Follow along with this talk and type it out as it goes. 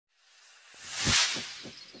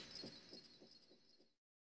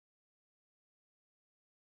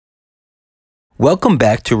Welcome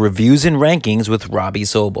back to Reviews and Rankings with Robby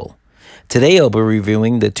Sobel. Today I'll be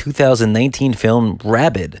reviewing the 2019 film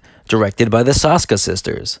RABID, directed by the Soska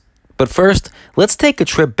Sisters. But first, let's take a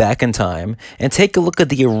trip back in time and take a look at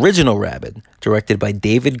the original RABID, directed by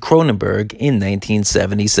David Cronenberg in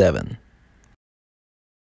 1977.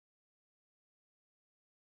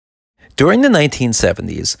 During the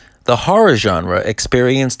 1970s, the horror genre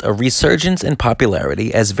experienced a resurgence in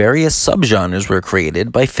popularity as various subgenres were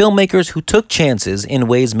created by filmmakers who took chances in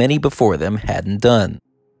ways many before them hadn't done.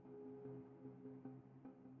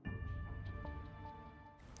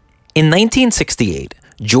 In 1968,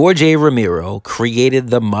 George A. Romero created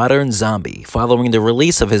the modern zombie following the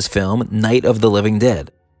release of his film Night of the Living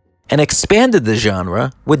Dead, and expanded the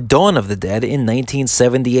genre with Dawn of the Dead in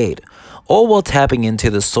 1978, all while tapping into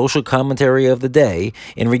the social commentary of the day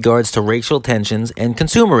in regards to racial tensions and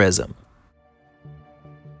consumerism.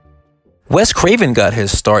 Wes Craven got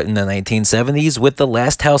his start in the 1970s with The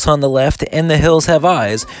Last House on the Left and The Hills Have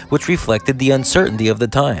Eyes, which reflected the uncertainty of the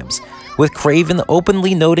times, with Craven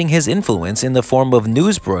openly noting his influence in the form of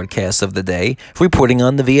news broadcasts of the day reporting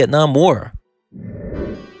on the Vietnam War.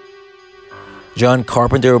 John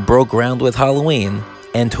Carpenter broke ground with Halloween,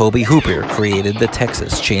 and Tobe Hooper created the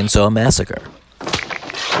Texas Chainsaw Massacre.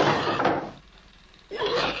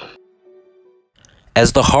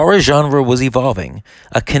 As the horror genre was evolving,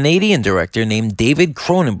 a Canadian director named David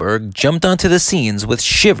Cronenberg jumped onto the scenes with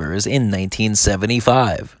Shivers in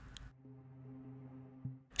 1975.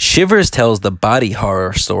 Shivers tells the body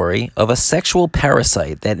horror story of a sexual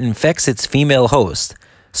parasite that infects its female host,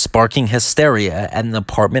 sparking hysteria at an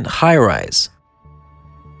apartment high-rise.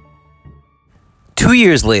 2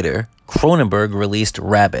 years later, Cronenberg released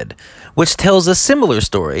RABID, which tells a similar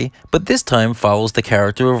story, but this time follows the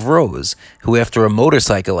character of Rose, who after a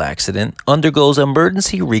motorcycle accident undergoes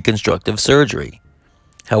emergency reconstructive surgery.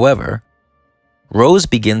 However, Rose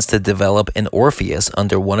begins to develop an Orpheus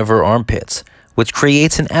under one of her armpits, which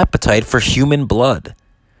creates an appetite for human blood.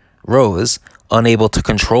 Rose, unable to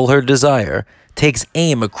control her desire, takes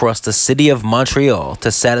aim across the city of Montreal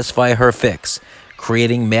to satisfy her fix,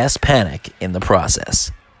 creating mass panic in the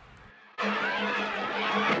process.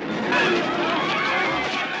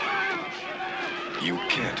 You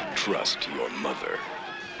can't trust your mother.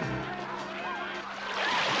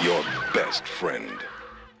 Your best friend.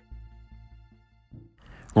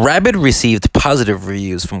 RABID received positive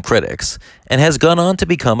reviews from critics and has gone on to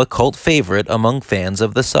become a cult favorite among fans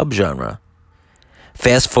of the subgenre.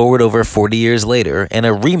 Fast forward over 40 years later, and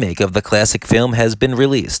a remake of the classic film has been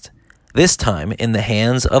released, this time in the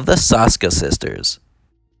hands of the Soska Sisters.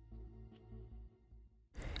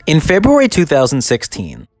 In February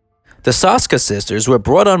 2016, the Soska Sisters were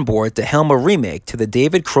brought on board to helm a remake to the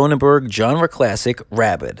David Cronenberg genre classic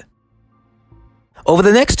RABID. Over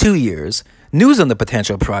the next 2 years, news on the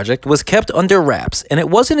potential project was kept under wraps, and it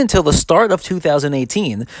wasn't until the start of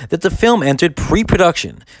 2018 that the film entered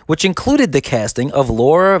pre-production, which included the casting of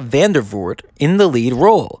Laura Vandervoort in the lead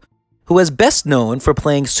role, who is best known for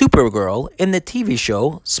playing Supergirl in the TV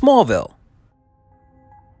show Smallville.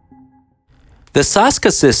 The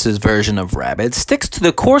Soska Sisters version of RABID sticks to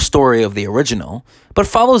the core story of the original, but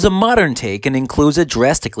follows a modern take and includes a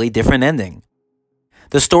drastically different ending.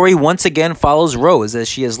 The story once again follows Rose as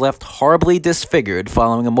she is left horribly disfigured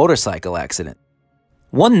following a motorcycle accident.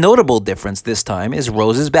 One notable difference this time is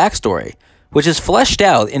Rose's backstory, which is fleshed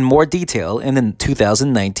out in more detail in the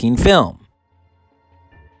 2019 film.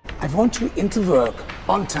 I want you into work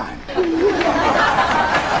on time.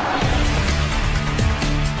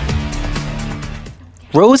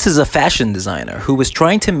 Rose is a fashion designer who was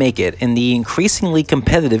trying to make it in the increasingly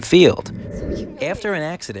competitive field. After an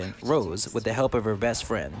accident, Rose, with the help of her best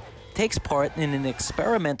friend, takes part in an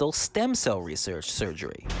experimental stem cell research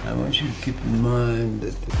surgery. I want you to keep in mind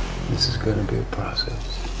that this is going to be a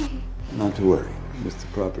process. Not to worry. With the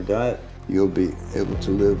proper diet, you'll be able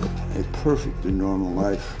to live a perfect and normal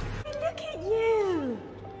life. Look at you!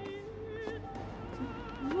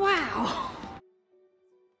 Wow!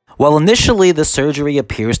 While initially the surgery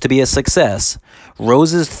appears to be a success,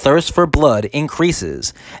 Rose's thirst for blood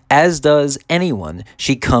increases, as does anyone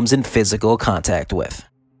she comes in physical contact with.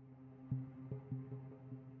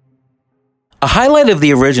 A highlight of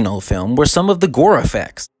the original film were some of the gore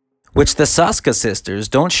effects, which the Soska Sisters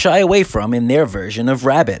don't shy away from in their version of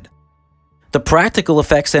RABID. The practical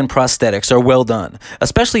effects and prosthetics are well done,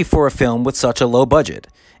 especially for a film with such a low budget.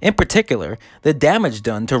 In particular, the damage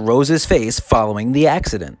done to Rose's face following the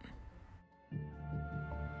accident.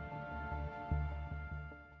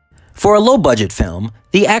 For a low-budget film,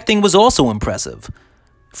 the acting was also impressive.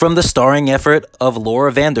 From the starring effort of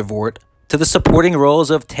Laura Vandervoort to the supporting roles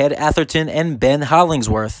of Ted Atherton and Ben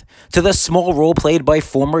Hollingsworth, to the small role played by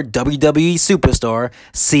former WWE superstar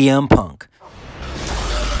CM Punk.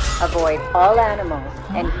 Avoid all animals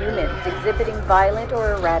and humans exhibiting violent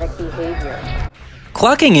or erratic behavior.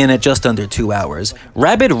 Clocking in at just under 2 hours,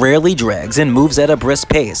 RABID rarely drags and moves at a brisk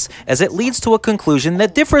pace, as it leads to a conclusion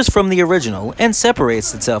that differs from the original and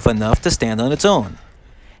separates itself enough to stand on its own.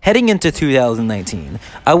 Heading into 2019,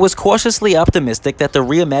 I was cautiously optimistic that the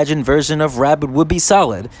reimagined version of RABID would be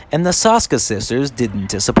solid, and the Soska Sisters didn't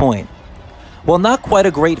disappoint. While not quite a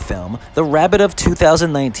great film, the RABID of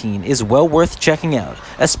 2019 is well worth checking out,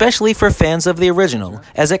 especially for fans of the original,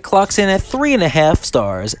 as it clocks in at 3.5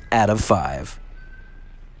 stars out of 5.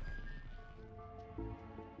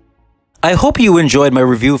 I hope you enjoyed my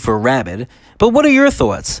review for RABID, but what are your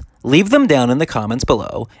thoughts? Leave them down in the comments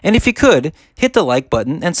below, and if you could, hit the like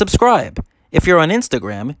button and subscribe. If you're on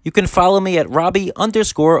Instagram, you can follow me at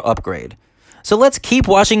Robby_upgrade. So let's keep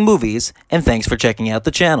watching movies, and thanks for checking out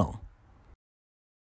the channel.